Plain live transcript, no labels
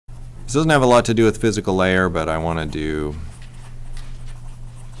This doesn't have a lot to do with physical layer, but I want to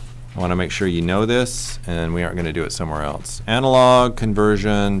make sure you know this, and we aren't going to do it somewhere else. Analog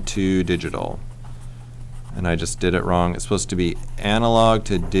conversion to digital. And I just did it wrong. It's supposed to be analog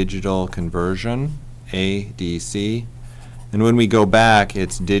to digital conversion, ADC. And when we go back,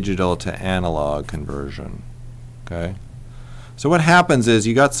 it's digital to analog conversion. Okay? So what happens is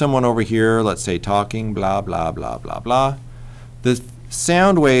you got someone over here, let's say talking, blah, blah, blah, blah, blah. The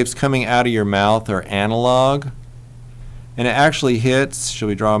sound waves coming out of your mouth are analog. And it actually hits, shall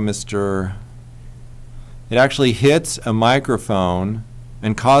we draw Mr. It actually hits a microphone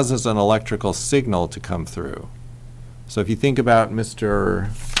and causes an electrical signal to come through. So if you think about Mr.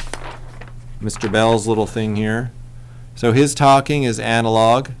 Bell's little thing here, so his talking is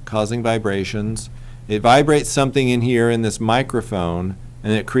analog, causing vibrations. It vibrates something in here in this microphone,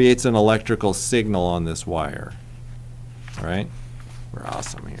 and it creates an electrical signal on this wire. All right? We're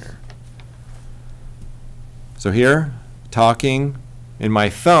awesome here. So here, talking in my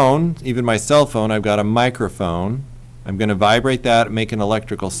phone, even my cell phone, I've got a microphone. I'm going to vibrate that and make an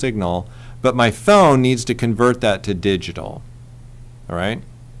electrical signal, but my phone needs to convert that to digital. All right?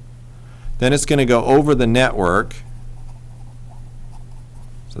 Then it's going to go over the network.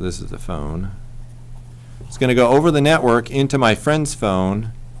 So this is the phone. It's going to go over the network into my friend's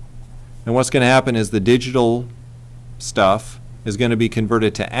phone, and what's going to happen is the digital stuff is going to be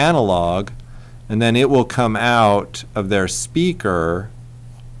converted to analog, and then it will come out of their speaker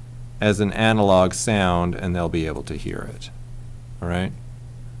as an analog sound, and they'll be able to hear it. All right?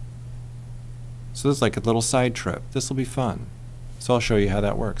 So this is like a little side trip. This will be fun. So I'll show you how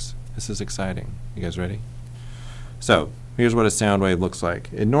that works. This is exciting. You guys ready? So here's what a sound wave looks like.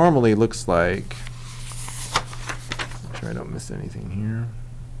 It normally looks like, make sure I don't miss anything here.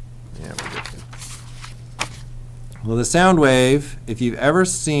 Yeah, we're good. Well, the sound wave, if you've ever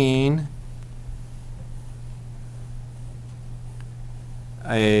seen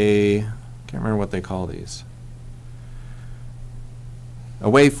I can't remember what they call these.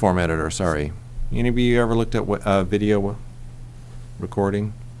 A waveform editor, sorry. Any of you ever looked at video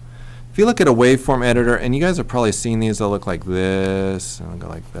recording? If you look at a waveform editor, and you guys have probably seen these, they'll look like this, and they'll go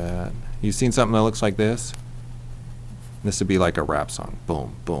like that. You've seen something that looks like this? This would be like a rap song.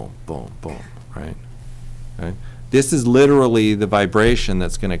 Boom, boom, boom, boom, right? Okay. This is literally the vibration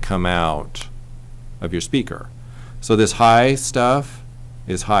that's going to come out of your speaker. So this high stuff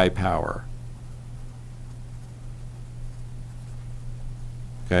is high power.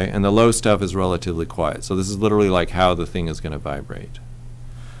 Okay, and the low stuff is relatively quiet. So this is literally like how the thing is going to vibrate.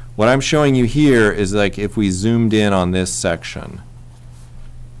 What I'm showing you here is like if we zoomed in on this section.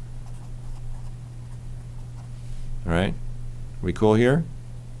 All right, we cool here?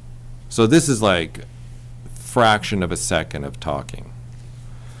 So this is like a fraction of a second of talking.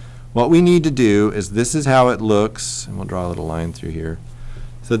 What we need to do is this is how it looks, and we'll draw a little line through here.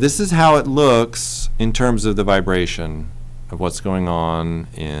 So this is how it looks in terms of the vibration of what's going on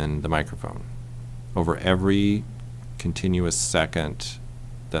in the microphone over every continuous second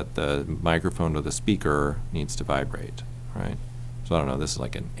that the microphone or the speaker needs to vibrate, right? So I don't know, this is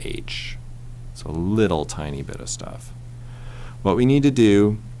like an H. So a little tiny bit of stuff. What we need to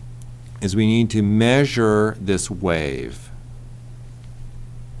do is we need to measure this wave.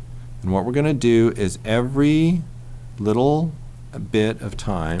 And what we're going to do is every little bit of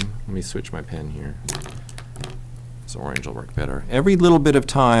time, let me switch my pen here. This orange will work better. Every little bit of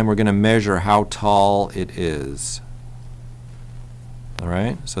time we're going to measure how tall it is. All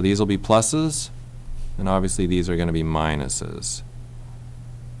right, so these will be pluses, and obviously these are going to be minuses.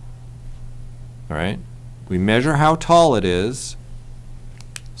 All right, we measure how tall it is.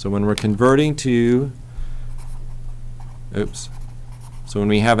 So when we're converting to, oops, so when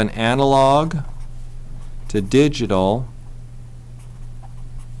we have an analog to digital,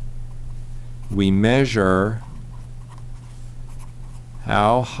 we measure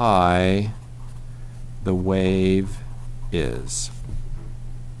how high the wave is.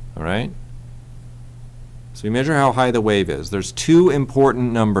 All right? So we measure how high the wave is. There's two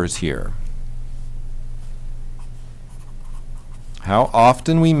important numbers here. How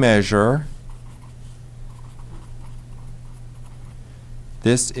often we measure.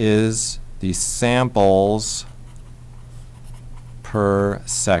 This is the samples per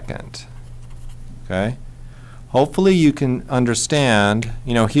second. Okay? Hopefully you can understand,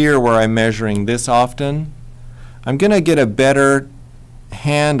 you know, here where I'm measuring this often, I'm going to get a better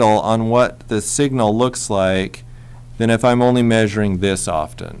handle on what the signal looks like than if I'm only measuring this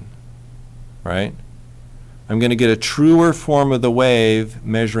often, right? I'm going to get a truer form of the wave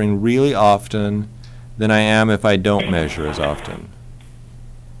measuring really often than I am if I don't measure as often.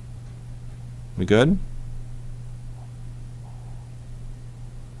 We good?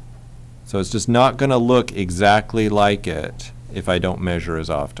 So it's just not going to look exactly like it if I don't measure as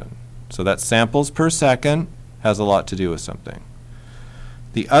often. So that samples per second has a lot to do with something.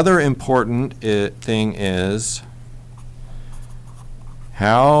 The other important thing is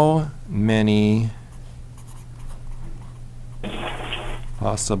how many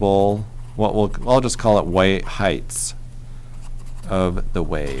possible, I'll just call it heights of the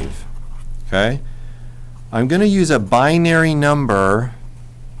wave. Okay? I'm going to use a binary number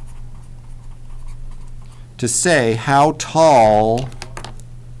to say how tall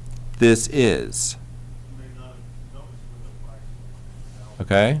this is.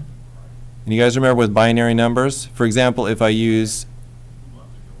 Okay? And you guys remember with binary numbers? For example, if I use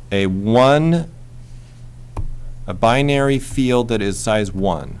a binary field that is size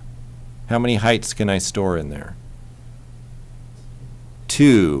 1, how many heights can I store in there?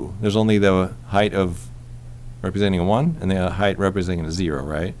 2. There's only the height of representing a 1 and the height representing a 0,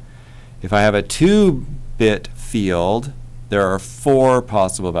 right? If I have a 2-bit field, there are 4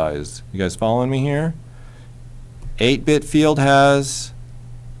 possible values. You guys following me here? 8-bit field has,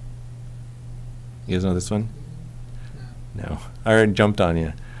 you guys know this one? No. I already jumped on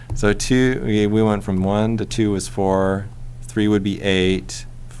you. So 2, we went from 1 to 2 was 4, 3 would be 8,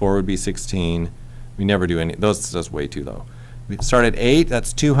 4 would be 16. We never do any, those are just way too low. We start at 8,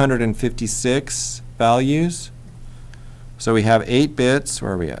 that's 256 values. So we have 8 bits,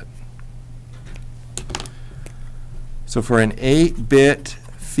 where are we at? So for an 8-bit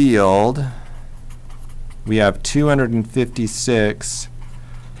field, we have 256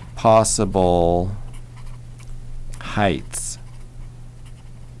 possible heights.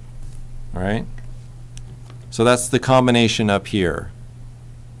 All right? So that's the combination up here.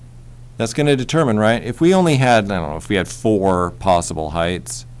 That's going to determine, right? If we only had, I don't know, if we had 4 possible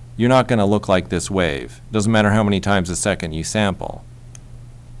heights, you're not going to look like this wave. Doesn't matter how many times a second you sample.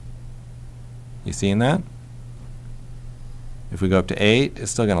 You seeing that? If we go up to 8,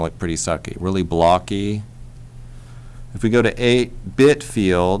 it's still going to look pretty sucky, really blocky. If we go to 8-bit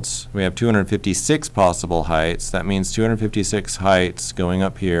fields, we have 256 possible heights. That means 256 heights going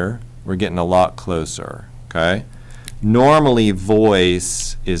up here. We're getting a lot closer, okay? Normally,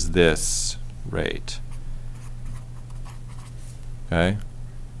 voice is this rate, okay?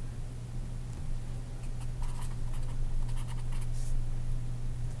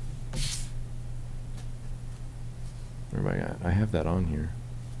 Where am I at? I have that on here.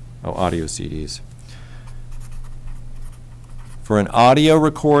 Oh, audio CDs. For an audio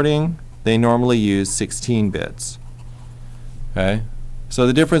recording, they normally use 16 bits. Okay? So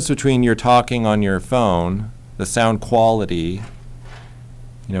the difference between your talking on your phone, the sound quality,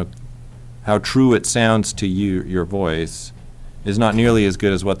 you know, how true it sounds to you, your voice, is not nearly as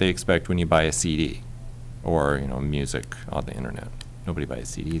good as what they expect when you buy a CD or, you know, music on the internet. Nobody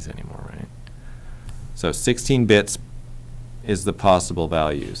buys CDs anymore, right? So 16 bits is the possible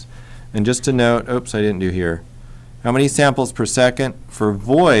values. And just to note, oops, I didn't do here. How many samples per second? For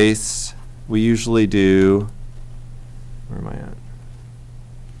voice, we usually do, where am I at?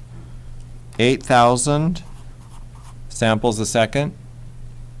 8,000 samples a second.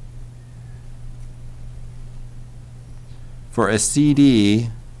 For a CD,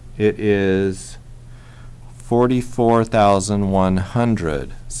 it is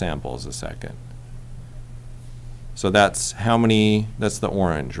 44,100 samples a second. So that's how many, that's the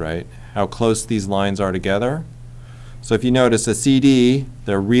orange, right? How close these lines are together. So if you notice a CD,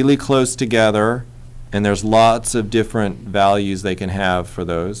 they're really close together, and there's lots of different values they can have for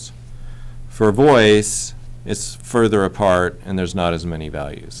those. For voice, it's further apart, and there's not as many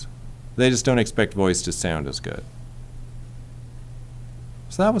values. They just don't expect voice to sound as good.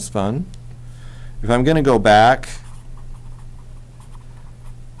 So that was fun. If I'm going to go back,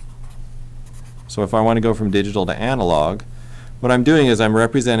 so if I want to go from digital to analog, what I'm doing is I'm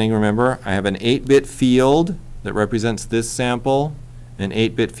representing, remember, I have an 8-bit field that represents this sample, an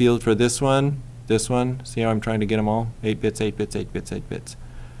 8-bit field for this one. See how I'm trying to get them all? 8 bits, 8 bits, 8 bits, 8 bits.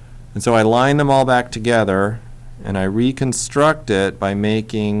 And so I line them all back together, and I reconstruct it by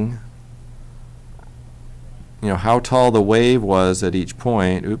making, you know, how tall the wave was at each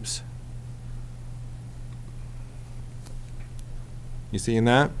point. Oops. You seeing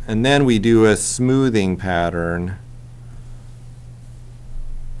that? And then we do a smoothing pattern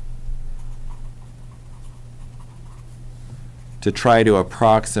to try to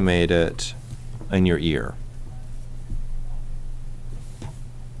approximate it in your ear.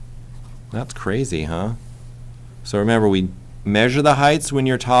 That's crazy, huh? So remember, we measure the heights when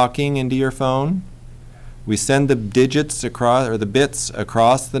you're talking into your phone. We send the digits across, or the bits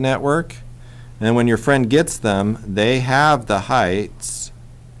across the network, And when your friend gets them, they have the heights.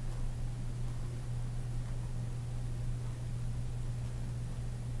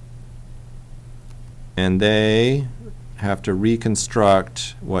 And they have to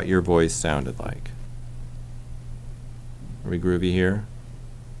reconstruct what your voice sounded like. Are we groovy here?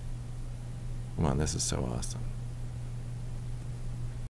 Come on, this is so awesome.